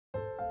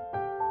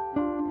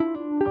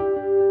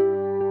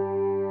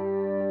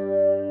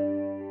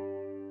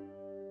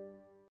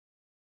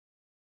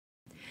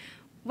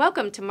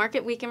Welcome to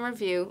Market Week in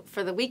Review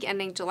for the week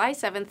ending July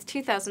 7th,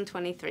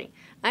 2023.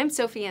 I'm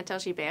Sophie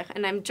Antel-Gibert,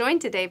 and I'm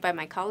joined today by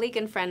my colleague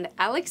and friend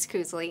Alex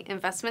Kousley,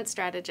 investment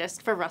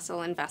strategist for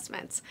Russell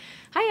Investments.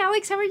 Hi,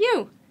 Alex. How are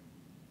you?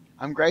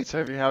 I'm great,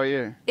 Sophie. How are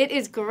you? It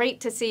is great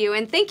to see you,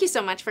 and thank you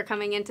so much for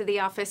coming into the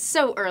office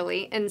so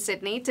early in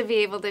Sydney to be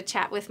able to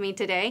chat with me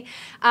today.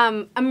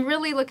 I'm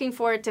really looking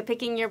forward to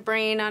picking your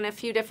brain on a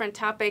few different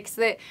topics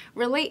that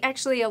relate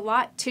actually a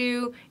lot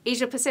to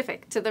Asia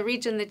Pacific, to the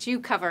region that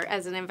you cover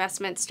as an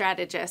investment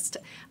strategist.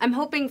 I'm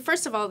hoping,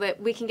 first of all, that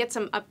we can get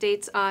some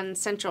updates on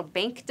central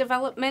bank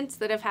developments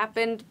that have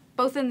happened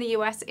both in the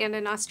US and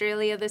in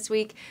Australia this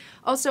week.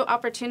 Also,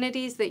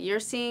 opportunities that you're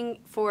seeing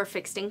for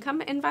fixed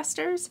income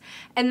investors.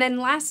 And then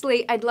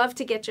lastly, I'd love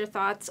to get your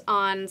thoughts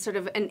on sort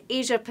of an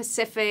Asia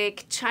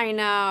Pacific,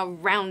 China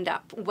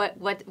roundup.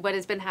 What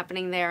has been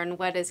happening there and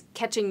what is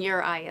catching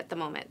your eye at the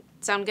moment?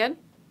 Sound good?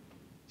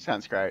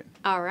 Sounds great.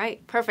 All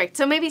right, perfect.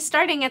 So maybe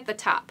starting at the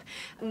top,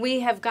 we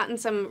have gotten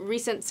some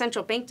recent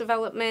central bank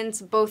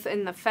developments, both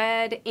in the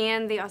Fed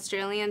and the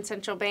Australian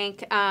Central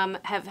Bank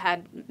have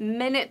had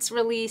minutes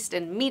released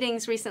and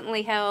meetings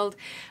recently held.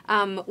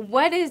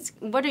 What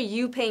are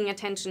you paying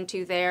attention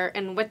to there,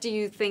 and what do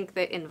you think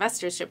that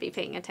investors should be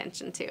paying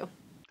attention to?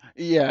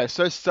 Yeah,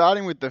 so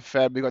starting with the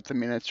Fed, we got the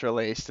minutes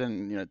released,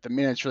 and the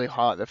minutes really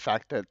highlight the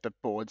fact that the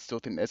board still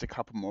think there's a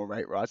couple more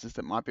rate rises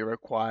that might be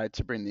required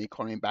to bring the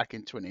economy back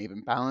into an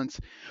even balance.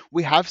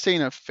 We have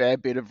seen a fair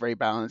bit of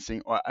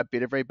rebalancing, or a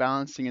bit of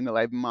rebalancing in the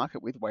labor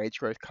market, with wage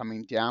growth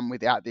coming down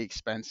without the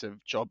expense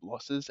of job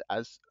losses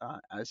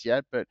as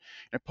yet. But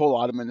Paul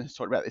Eidelman has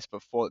talked about this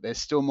before. There's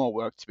still more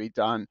work to be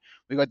done.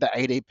 We got the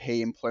ADP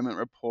employment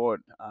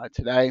report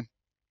today.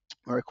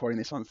 We're recording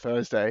this on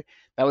Thursday.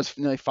 That was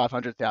nearly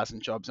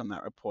 500,000 jobs on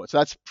that report. So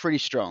that's pretty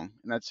strong,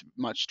 and that's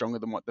much stronger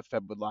than what the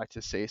Fed would like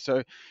to see.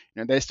 So,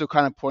 they're still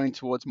kind of pointing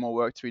towards more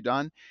work to be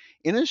done.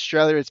 In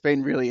Australia, it's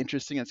been really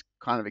interesting. It's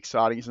kind of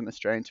exciting as an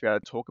Australian to be able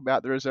to talk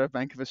about the Reserve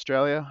Bank of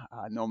Australia.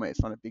 Normally,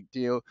 it's not a big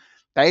deal.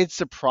 They had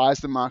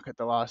surprised the market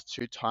the last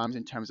two times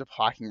in terms of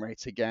hiking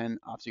rates again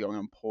after going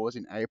on pause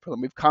in April,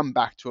 and we've come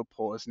back to a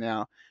pause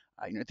now.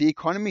 The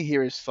economy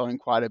here is slowing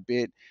quite a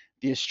bit.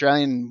 The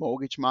Australian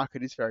mortgage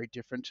market is very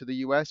different to the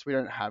US. We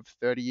don't have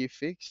 30-year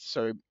fixed,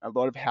 so a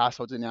lot of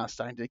households are now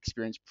starting to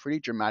experience pretty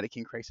dramatic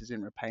increases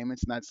in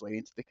repayments, and that's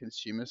leading to the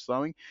consumer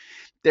slowing.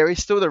 There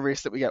is still the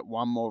risk that we get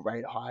one more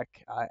rate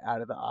hike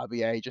out of the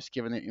RBA, just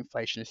given that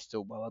inflation is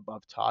still well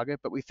above target,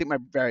 but we think we're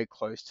very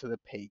close to the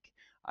peak.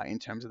 In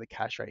terms of the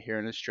cash rate here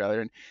in Australia,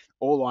 and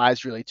all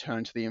eyes really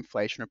turn to the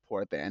inflation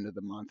report at the end of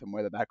the month and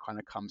whether that kind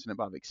of comes in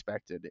above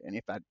expected. And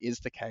if that is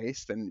the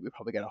case, then we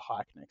probably get a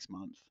hike next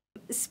month.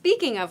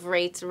 Speaking of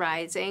rates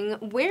rising,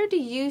 where do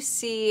you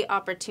see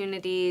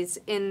opportunities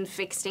in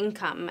fixed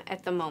income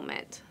at the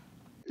moment?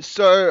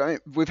 So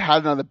we've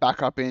had another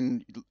backup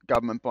in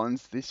government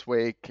bonds this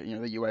week.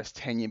 The US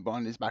 10-year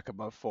bond is back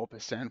above 4%,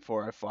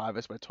 4.05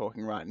 as we're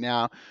talking right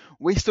now.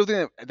 We still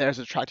think that there's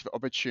attractive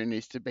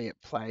opportunities to be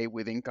at play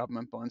within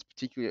government bonds,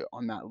 particularly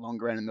on that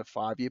longer end in the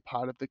 5-year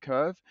part of the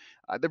curve.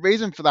 The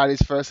reason for that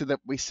is firstly that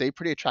we see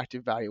pretty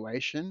attractive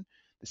valuation.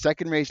 The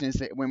second reason is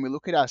that when we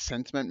look at our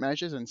sentiment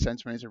measures, and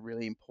sentiment is a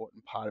really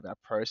important part of our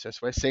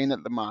process, we're seeing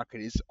that the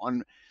market is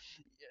on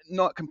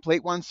not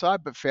complete one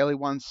side, but fairly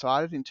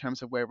one-sided in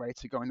terms of where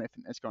rates are going. They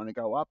think that's going to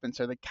go up, and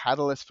so the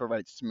catalyst for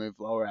rates to move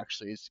lower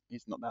actually is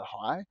not that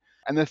high.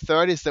 And the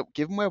third is that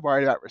given we're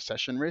worried about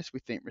recession risk, we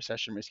think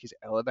recession risk is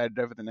elevated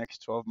over the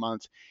next 12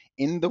 months.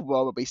 In the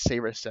world where we see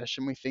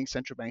recession, we think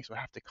central banks will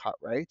have to cut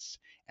rates,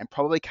 and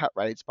probably cut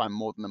rates by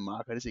more than the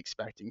market is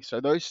expecting. So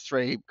those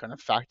three kind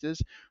of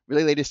factors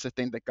really lead us to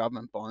think that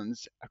government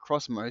bonds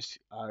across most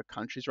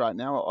countries right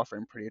now are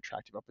offering pretty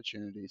attractive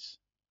opportunities.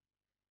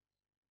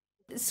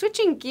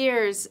 Switching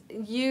gears,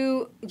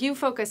 you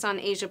focus on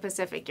Asia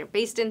Pacific. You're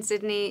based in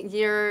Sydney.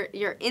 You're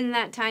in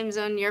that time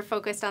zone. You're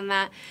focused on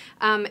that,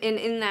 and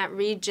in that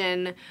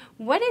region.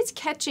 What is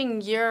catching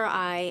your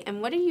eye,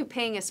 and what are you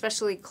paying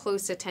especially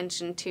close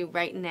attention to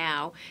right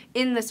now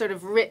in the sort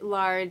of writ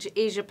large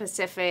Asia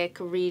Pacific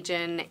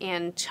region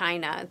and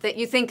China that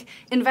you think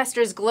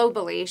investors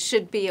globally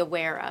should be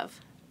aware of?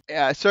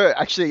 Yeah, so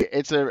actually,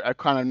 it's a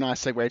kind of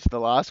nice segue to the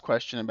last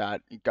question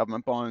about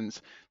government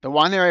bonds. The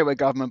one area where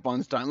government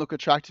bonds don't look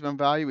attractive on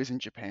value is in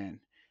Japan.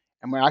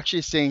 And we're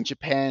actually seeing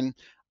Japan,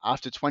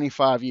 after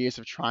 25 years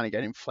of trying to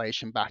get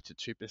inflation back to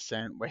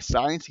 2%, we're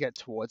starting to get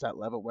towards that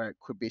level where it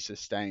could be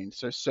sustained.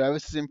 So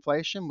services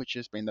inflation, which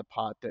has been the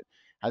part that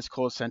has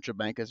caused central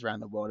bankers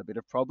around the world a bit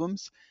of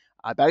problems,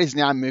 that is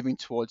now moving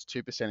towards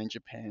 2% in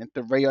Japan.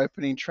 The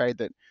reopening trade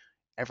that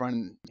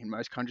everyone in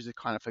most countries have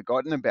kind of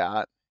forgotten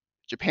about,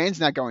 Japan's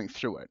now going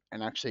through it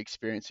and actually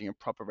experiencing a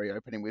proper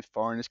reopening with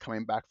foreigners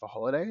coming back for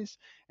holidays.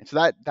 And so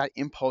that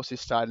impulse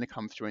is starting to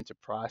come through into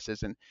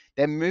prices, and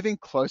they're moving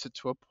closer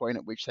to a point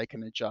at which they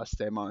can adjust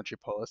their monetary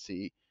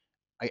policy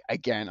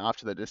again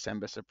after the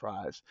December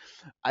surprise.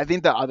 I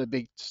think the other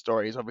big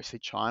story is obviously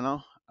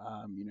China.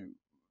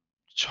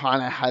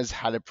 China has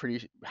had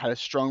a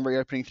strong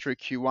reopening through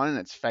Q1, and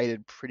it's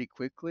faded pretty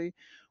quickly.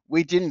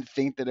 we didn't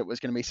think that it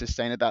was going to be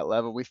sustained at that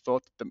level. We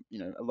thought that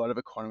a lot of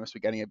economists were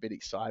getting a bit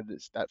excited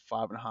at that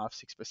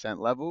 5.5–6%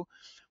 level.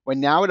 We're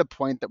now at a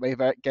point that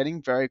we're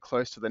getting very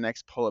close to the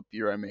next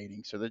Politburo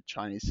meeting. So the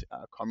Chinese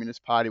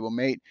Communist Party will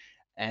meet,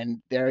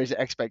 and there is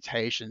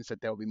expectations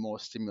that there will be more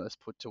stimulus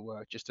put to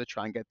work just to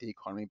try and get the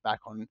economy back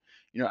on,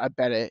 a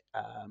better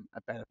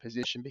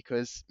position,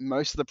 because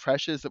most of the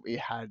pressures that we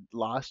had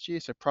last year,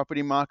 so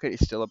property market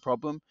is still a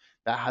problem.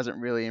 That hasn't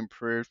really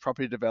improved.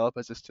 Property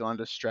developers are still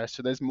under stress.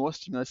 So there's more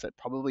stimulus that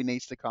probably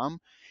needs to come.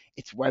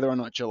 It's whether or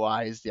not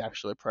July is the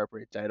actual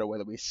appropriate date, or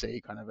whether we see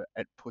kind of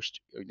it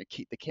pushed,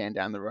 keep the can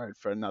down the road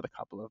for another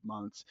couple of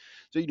months.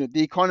 So,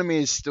 the economy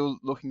is still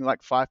looking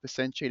like 5%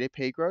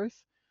 GDP growth.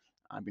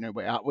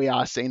 We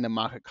are seeing the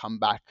market come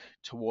back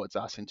towards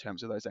us in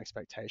terms of those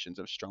expectations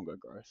of stronger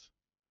growth.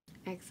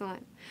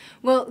 Excellent.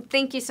 Well,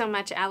 thank you so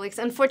much, Alex.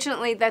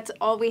 Unfortunately, that's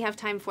all we have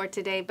time for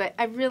today, but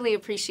I really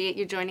appreciate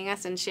you joining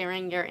us and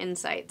sharing your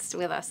insights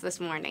with us this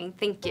morning.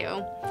 Thank you.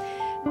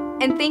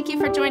 And thank you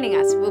for joining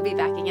us. We'll be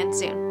back again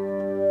soon.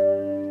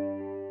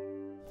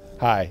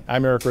 Hi,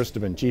 I'm Eric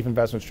Risteman, Chief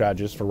Investment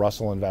Strategist for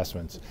Russell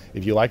Investments.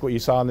 If you like what you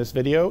saw in this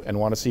video and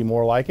want to see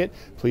more like it,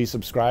 please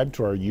subscribe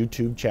to our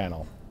YouTube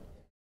channel.